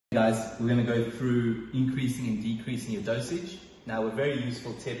Guys, we're going to go through increasing and decreasing your dosage. Now, a very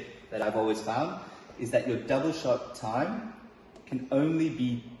useful tip that I've always found is that your double shot time can only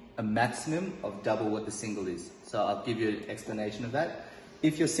be a maximum of double what the single is. So I'll give you an explanation of that.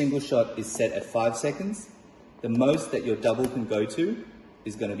 If your single shot is set at 5 seconds, the most that your double can go to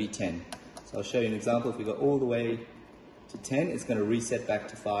is going to be 10. So I'll show you an example. If we go all the way to 10, it's going to reset back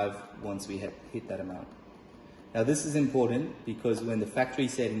to 5 once we hit that amount. Now this is important because when the factory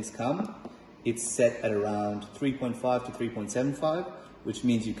settings come, it's set at around 3.5 to 3.75, which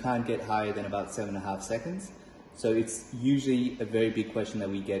means you can't get higher than about 7.5 seconds. So it's usually a very big question that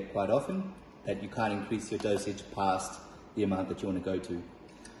we get quite often, that you can't increase your dosage past the amount that you want to go to.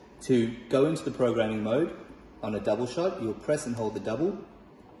 To go into the programming mode on a double shot, you'll press and hold the double.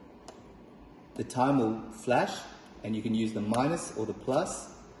 The time will flash and you can use the minus or the plus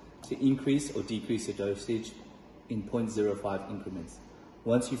to increase or decrease your dosage in 0.05 increments.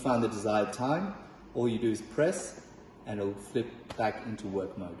 Once you find the desired time, all you do is press and it'll flip back into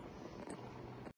work mode.